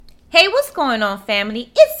going on,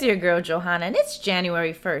 family? It's your girl, Johanna, and it's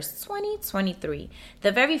January 1st, 2023,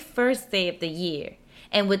 the very first day of the year.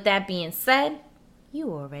 And with that being said,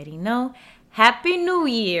 you already know, Happy New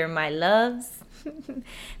Year, my loves.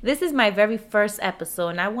 This is my very first episode,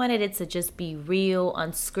 and I wanted it to just be real,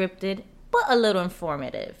 unscripted, but a little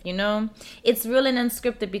informative, you know? It's real and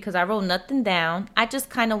unscripted because I wrote nothing down. I just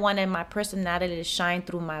kind of wanted my personality to shine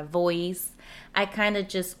through my voice. I kind of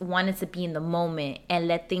just wanted to be in the moment and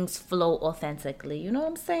let things flow authentically. You know what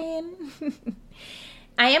I'm saying?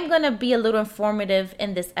 I am going to be a little informative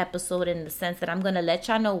in this episode in the sense that I'm going to let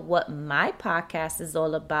y'all know what my podcast is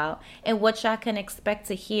all about and what y'all can expect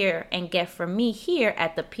to hear and get from me here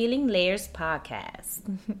at the Peeling Layers podcast.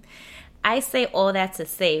 I say all that to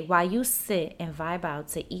say, while you sit and vibe out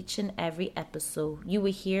to each and every episode, you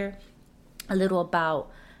will hear a little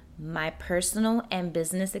about my personal and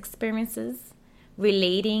business experiences,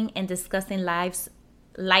 relating and discussing life's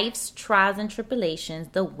trials and tribulations,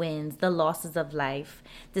 the wins, the losses of life,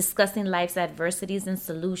 discussing life's adversities and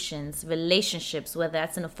solutions, relationships, whether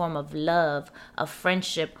that's in the form of love, of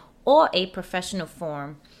friendship, or a professional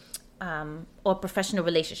form, or professional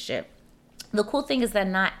relationship. The cool thing is that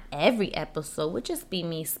not every episode would just be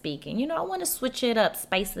me speaking. You know, I want to switch it up,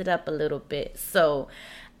 spice it up a little bit. So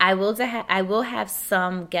I will have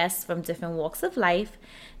some guests from different walks of life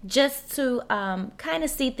just to kind of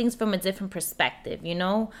see things from a different perspective, you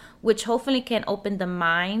know, which hopefully can open the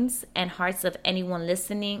minds and hearts of anyone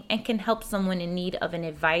listening and can help someone in need of an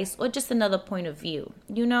advice or just another point of view,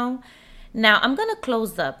 you know. Now, I'm going to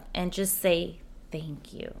close up and just say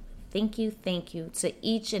thank you. Thank you to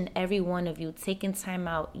each and every one of you taking time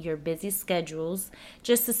out your busy schedules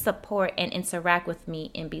just to support and interact with me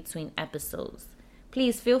in between episodes.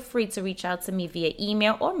 Please feel free to reach out to me via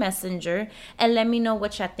email or messenger and let me know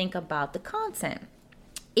what y'all think about the content.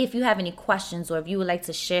 If you have any questions or if you would like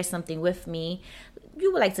to share something with me,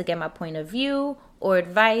 you would like to get my point of view or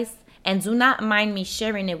advice, and do not mind me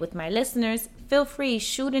sharing it with my listeners, feel free,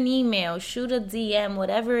 shoot an email, shoot a DM,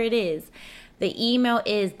 whatever it is. The email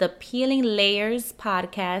is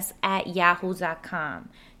thepeelinglayerspodcast@yahoo.com.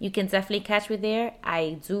 You can definitely catch me there.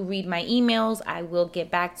 I do read my emails. I will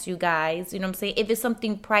get back to you guys. You know what I'm saying? If it's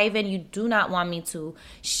something private and you do not want me to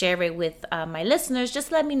share it with my listeners,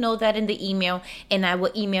 just let me know that in the email and I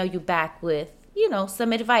will email you back with, you know,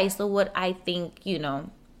 some advice or what I think, you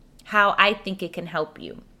know, how I think it can help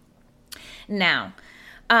you. Now,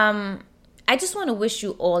 I just want to wish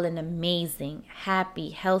you all an amazing, happy,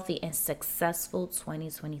 healthy, and successful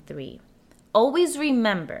 2023. Always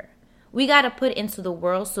remember, we got to put into the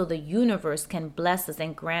world so the universe can bless us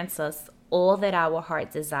and grant us all that our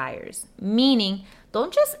heart desires. Meaning,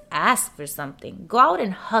 don't just ask for something. Go out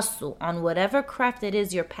and hustle on whatever craft it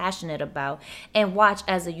is you're passionate about and watch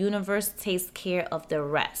as the universe takes care of the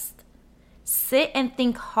rest. Sit and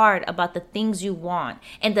think hard about the things you want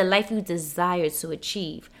and the life you desire to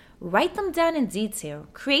achieve. Write them down in detail,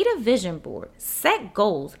 create a vision board, set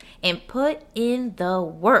goals, and put in the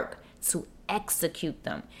work to execute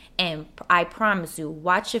them. And I promise you,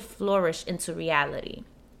 watch it flourish into reality.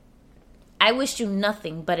 I wish you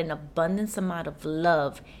nothing but an abundance amount of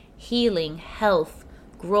love, healing, health,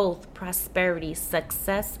 growth, prosperity,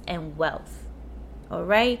 success, and wealth. All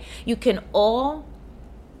right? You can all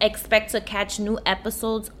expect to catch new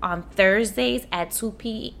episodes on Thursdays at 2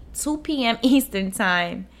 p.m. Eastern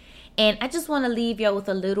Time. And I just want to leave y'all with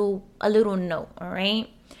a little note, all right?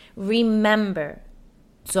 Remember,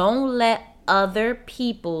 don't let other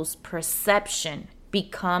people's perception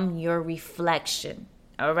become your reflection,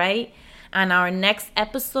 all right? On our next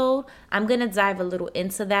episode, I'm going to dive a little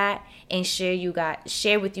into that and share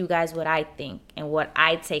with you guys what I think and what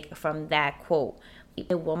I take from that quote.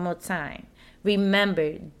 One more time.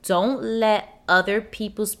 Remember, don't let other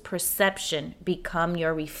people's perception become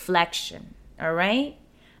your reflection, all right?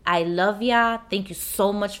 I love y'all. Thank you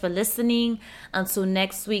so much for listening. Until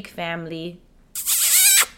next week, family.